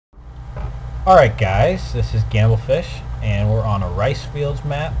Alright guys, this is Gamblefish, and we're on a rice fields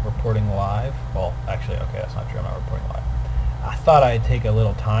map, reporting live. Well, actually, okay, that's not true, I'm not reporting live. I thought I'd take a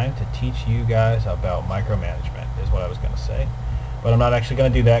little time to teach you guys about micromanagement, is what I was going to say. But I'm not actually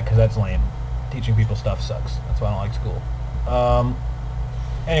going to do that because that's lame. Teaching people stuff sucks. That's why I don't like school.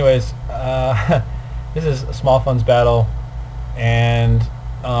 Anyways, this is a small funds battle, and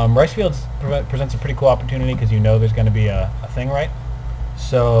rice fields presents a pretty cool opportunity because you know there's going to be a thing, right?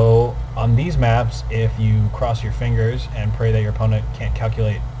 So on these maps, if you cross your fingers and pray that your opponent can't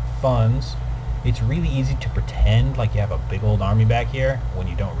calculate funds, it's really easy to pretend like you have a big old army back here when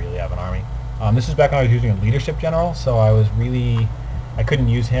you don't really have an army. This is back when I was using a leadership general, so I couldn't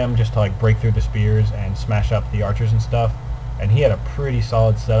use him just to like break through the spears and smash up the archers and stuff. And he had a pretty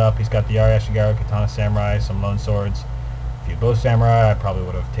solid setup. He's got the Yari Ashigaru, Katana Samurai, some lone swords. If you had bow samurai, I probably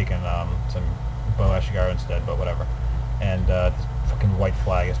would have taken some bow Ashigaru instead, but whatever. And this fucking white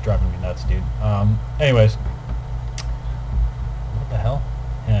flag is driving me nuts, dude. Anyways, what the hell?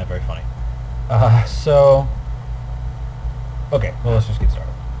 Yeah, very funny. Okay, well, let's just get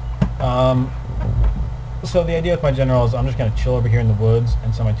started. So the idea with my general is I'm just going to chill over here in the woods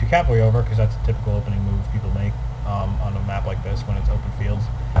and send my 2 cavalry over, because that's a typical opening move people make on a map like this when it's open fields.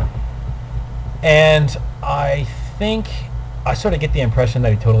 And I think I sort of get the impression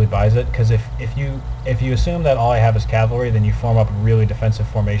that he totally buys it, because if you assume that all I have is cavalry, then you form up a really defensive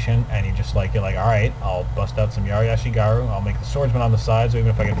formation, and you're like, alright, I'll bust out some Yari Ashigaru, I'll make the swordsmen on the sides, so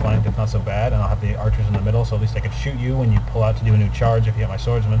even if I get flanked, it's not so bad, and I'll have the archers in the middle, so at least I can shoot you when you pull out to do a new charge if you hit my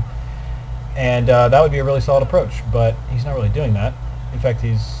swordsman. And that would be a really solid approach, but he's not really doing that. In fact,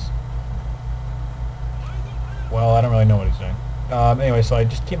 well, I don't really know what he's doing. Anyway, so I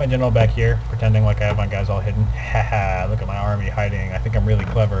just keep my general back here, pretending like I have my guys all hidden. Haha, look at my army hiding. I think I'm really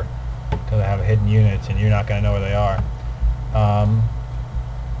clever, because I have hidden units, and you're not going to know where they are. But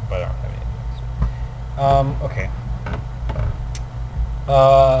I don't have any units. Okay.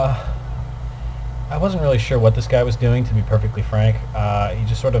 I wasn't really sure what this guy was doing, to be perfectly frank. He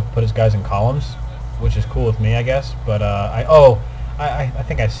just sort of put his guys in columns, which is cool with me, I guess. But I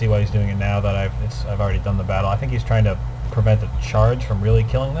think I see why he's doing it now that I've already done the battle. I think he's trying to prevent the charge from really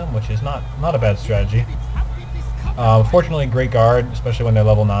killing them, which is not a bad strategy. Fortunately, great guard, especially when they're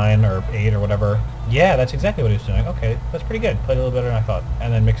level 9 or 8 or whatever. Yeah, that's exactly what he was doing. Okay, that's pretty good. Played a little better than I thought.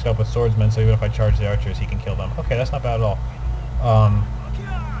 And then mixed up with swordsmen, so even if I charge the archers, he can kill them. Okay, that's not bad at all.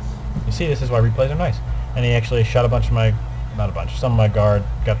 You see, this is why replays are nice. And he actually shot some of my guard,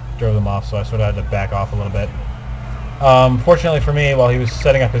 drove them off, so I sort of had to back off a little bit. Fortunately for me, while he was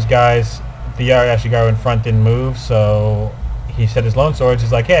setting up his guys, the Yari Ashigaru in front didn't move, so he set his lone swords.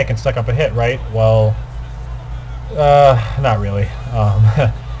 He's like, hey, I can suck up a hit, right? Well, not really.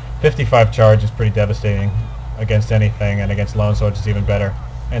 55 charge is pretty devastating against anything, and against lone swords is even better.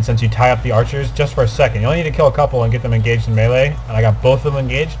 And since you tie up the archers just for a second, you only need to kill a couple and get them engaged in melee, and I got both of them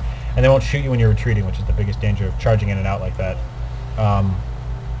engaged, and they won't shoot you when you're retreating, which is the biggest danger of charging in and out like that.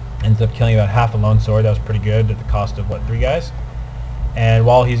 Ended up killing about half a lone sword. That was pretty good at the cost of, what, 3 guys? And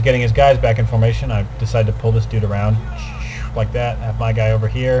while he's getting his guys back in formation, I decided to pull this dude around like that, have my guy over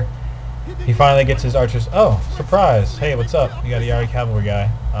here. He finally gets his archers. Oh, surprise! Hey, what's up? You got a Yari cavalry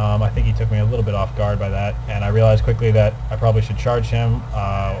guy. I think he took me a little bit off guard by that, and I realized quickly that I probably should charge him.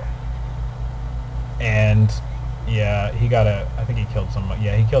 And yeah, I think he killed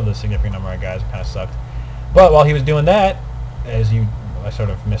he killed a significant number of guys. It kind of sucked. But while he was doing that, I sort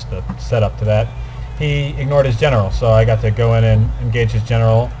of missed the setup to that, he ignored his general, so I got to go in and engage his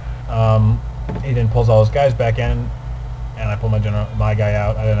general. He then pulls all his guys back in, and I pulled my guy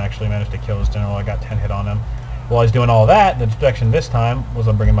out. I didn't actually manage to kill his general. I got 10 hit on him. While he's doing all that, the distraction this time was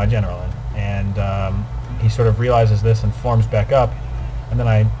I'm bringing my general in. And he sort of realizes this and forms back up. And then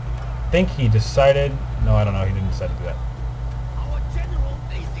I think he decided... No, I don't know. He didn't decide to do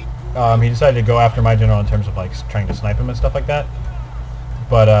that. He decided to go after my general in terms of like trying to snipe him and stuff like that.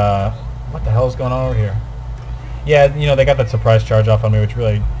 But what the hell is going on over here? Yeah, they got that surprise charge off on me, which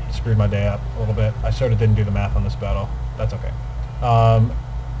really screwed my day up a little bit. I sort of didn't do the math on this battle. That's okay.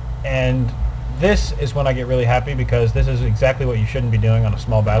 And this is when I get really happy, because this is exactly what you shouldn't be doing on a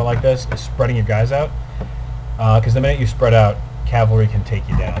small battle like this, is spreading your guys out. Because the minute you spread out, cavalry can take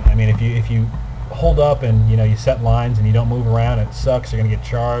you down. I mean, if you hold up and you set lines and you don't move around, it sucks. You're going to get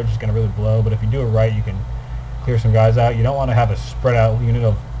charged. It's going to really blow. But if you do it right, you can clear some guys out. You don't want to have a spread out unit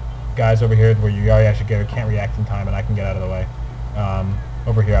of guys over here where your Yari Ashigaru can't react in time and I can get out of the way.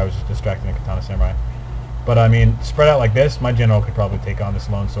 Over here I was just distracting a Katana Samurai. But I mean, spread out like this, my general could probably take on this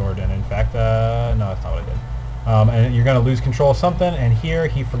lone sword, and in fact, no, that's not what I did. And you're going to lose control of something, and here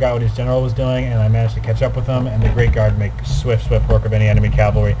he forgot what his general was doing, and I managed to catch up with him, and the Great Guard make swift work of any enemy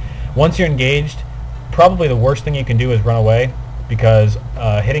cavalry. Once you're engaged, probably the worst thing you can do is run away, because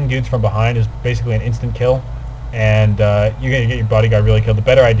hitting dudes from behind is basically an instant kill, and you're going to get your bodyguard really killed. The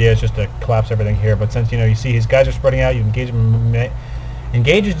better idea is just to collapse everything here, but since you see his guys are spreading out, you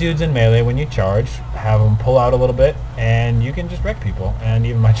engage his dudes in melee when you charge, have them pull out a little bit, and you can just wreck people. And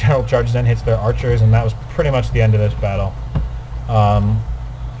even my general charges then hits their archers, and that was pretty much the end of this battle.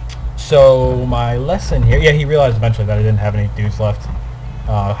 So my lesson here, yeah, he realized eventually that I didn't have any dudes left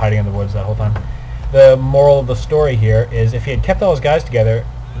hiding in the woods that whole time. The moral of the story here is if he had kept all his guys together,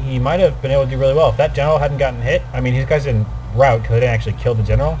 he might have been able to do really well. If that general hadn't gotten hit, I mean, his guys didn't rout because they didn't actually kill the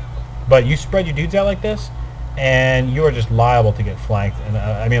general, but you spread your dudes out like this, and you are just liable to get flanked. And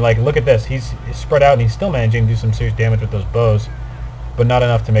I mean, like, look at this. He's spread out, and he's still managing to do some serious damage with those bows, but not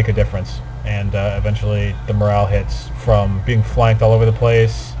enough to make a difference. And eventually the morale hits from being flanked all over the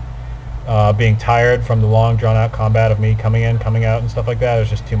place, being tired from the long, drawn-out combat of me coming in, coming out, and stuff like that. It was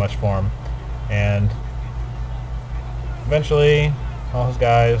just too much for him. And eventually, all his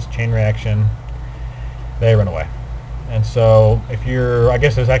guys, chain reaction, they run away. And so, if you're, I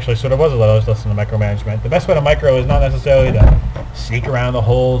guess this actually sort of was a lesson to micromanagement. The best way to micro is not necessarily to sneak around the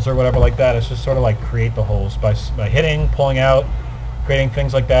holes or whatever like that. It's just sort of like create the holes by hitting, pulling out, creating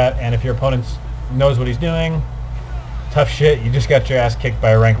things like that. And if your opponent knows what he's doing, tough shit, you just got your ass kicked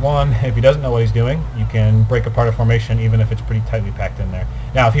by a rank 1. If he doesn't know what he's doing, you can break apart a formation even if it's pretty tightly packed in there.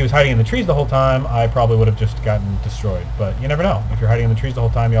 Now, if he was hiding in the trees the whole time, I probably would have just gotten destroyed. But you never know. If you're hiding in the trees the whole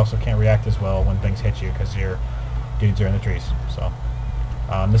time, you also can't react as well when things hit you because your dudes are in the trees. So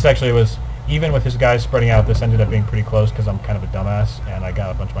this actually was, even with his guys spreading out, this ended up being pretty close because I'm kind of a dumbass and I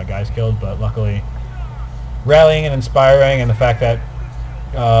got a bunch of my guys killed. But luckily, rallying and inspiring and the fact that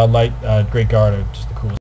Great Guard are just the coolest.